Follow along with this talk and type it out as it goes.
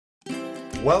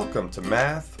Welcome to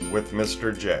Math with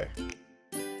Mr. J.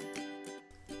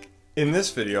 In this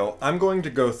video, I'm going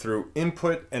to go through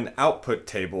input and output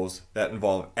tables that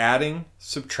involve adding,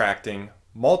 subtracting,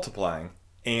 multiplying,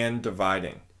 and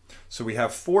dividing. So we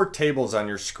have 4 tables on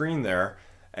your screen there,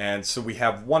 and so we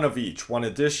have one of each, one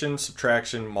addition,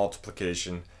 subtraction,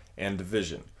 multiplication, and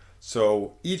division.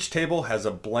 So each table has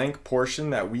a blank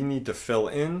portion that we need to fill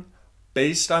in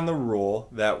based on the rule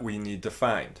that we need to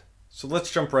find. So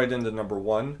let's jump right into number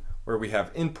 1, where we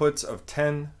have inputs of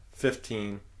 10,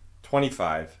 15,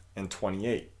 25, and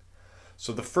 28.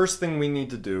 So the first thing we need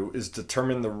to do is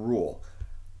determine the rule.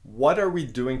 What are we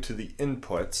doing to the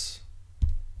inputs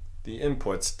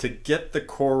to get the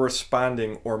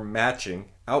corresponding or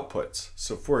matching outputs?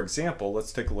 So for example,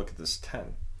 let's take a look at this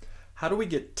 10. How do we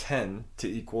get 10 to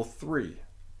equal 3,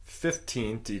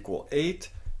 15 to equal 8,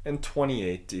 and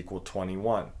 28 to equal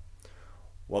 21?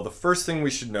 Well, the first thing we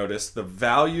should notice, the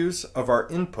values of our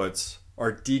inputs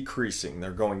are decreasing.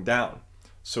 They're going down.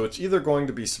 So it's either going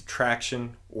to be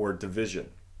subtraction or division.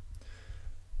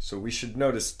 So we should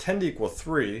notice 10 to equal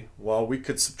 3. Well, we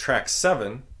could subtract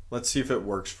 7. Let's see if it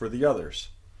works for the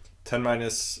others. 10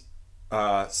 minus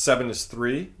 7 is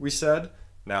 3, we said.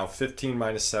 Now 15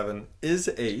 minus 7 is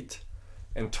 8.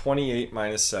 And 28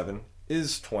 minus 7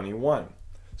 is 21.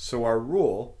 So our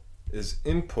rule is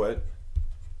input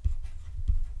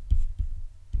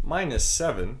minus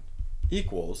 7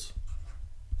 equals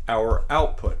our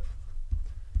output.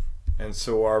 And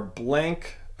so our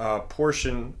blank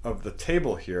portion of the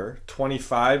table here,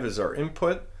 25 is our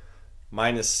input,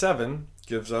 minus 7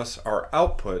 gives us our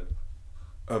output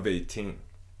of 18.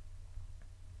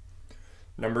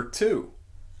 Number 2,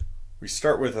 we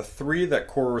start with a 3 that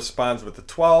corresponds with a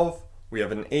 12, we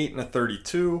have an 8 and a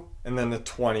 32, and then a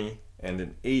 20 and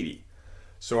an 80.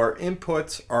 So our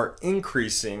inputs are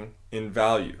increasing in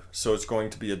value. So it's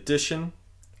going to be addition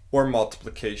or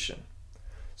multiplication.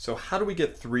 So how do we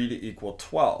get 3 to equal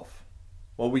 12?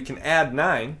 Well, we can add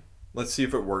 9. Let's see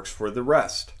if it works for the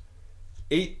rest.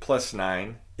 8 plus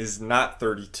 9 is not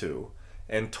 32,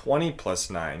 and 20 plus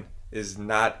 9 is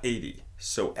not 80.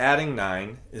 So adding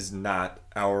 9 is not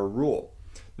our rule.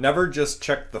 Never just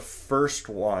check the first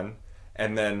one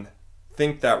and then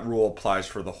think that rule applies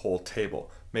for the whole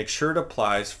table. Make sure it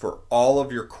applies for all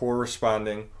of your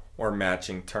corresponding or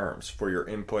matching terms for your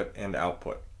input and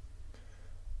output.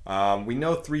 We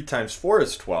know 3 times 4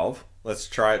 is 12. Let's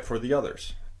try it for the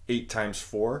others. 8 times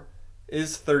 4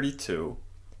 is 32,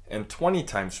 and 20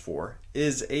 times 4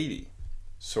 is 80.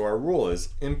 So our rule is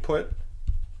input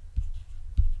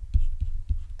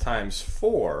times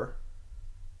 4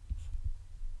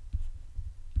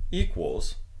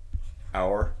 equals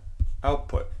our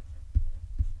output.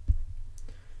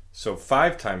 So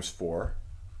 5 times 4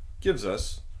 gives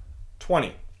us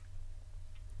 20.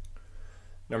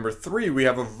 Number 3, we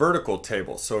have a vertical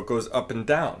table, so it goes up and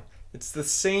down. It's the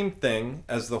same thing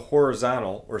as the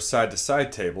horizontal or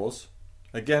side-to-side tables.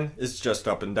 Again, it's just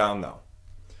up and down though.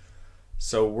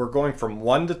 So we're going from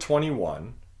 1 to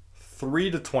 21,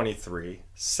 3 to 23,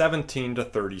 17 to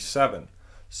 37.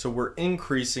 So we're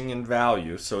increasing in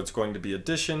value, so it's going to be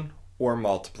addition or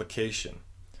multiplication.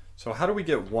 So how do we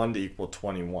get 1 to equal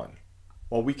 21?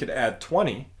 Well, we could add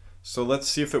 20, so let's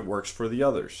see if it works for the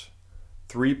others.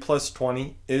 3 plus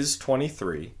 20 is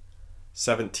 23.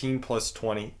 17 plus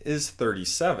 20 is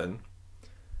 37.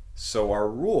 So our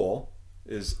rule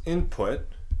is input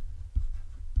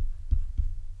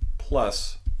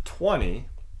plus 20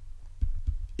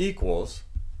 equals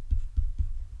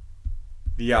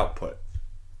the output.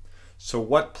 So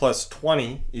what plus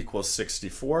 20 equals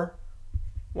 64?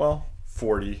 Well,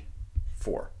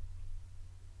 44.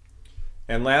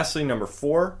 And lastly, number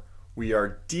 4, we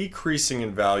are decreasing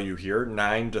in value here,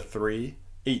 9 to 3,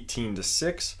 18 to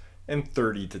 6, and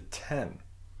 30 to 10.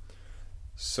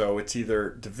 So it's either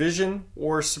division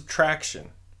or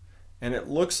subtraction. And it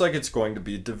looks like it's going to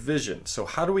be division. So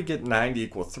how do we get 9 to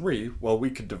equal 3? Well, we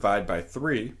could divide by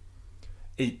 3.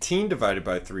 18 divided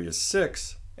by 3 is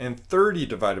 6, and 30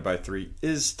 divided by 3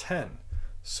 is 10.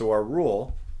 So our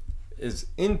rule is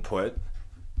input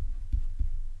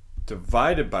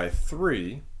divided by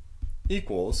 3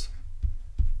 equals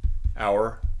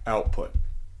our output.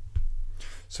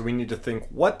 So we need to think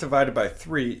what divided by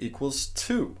 3 equals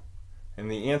 2?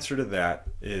 And the answer to that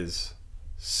is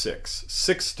 6.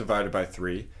 6 divided by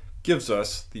 3 gives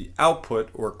us the output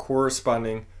or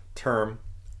corresponding term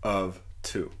of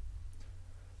 2.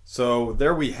 So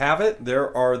there we have it.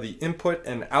 There are the input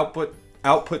and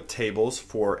output tables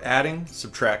for adding,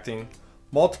 subtracting,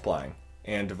 multiplying,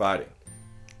 and dividing.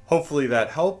 Hopefully that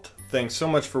helped. Thanks so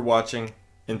much for watching.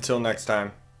 Until next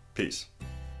time, peace.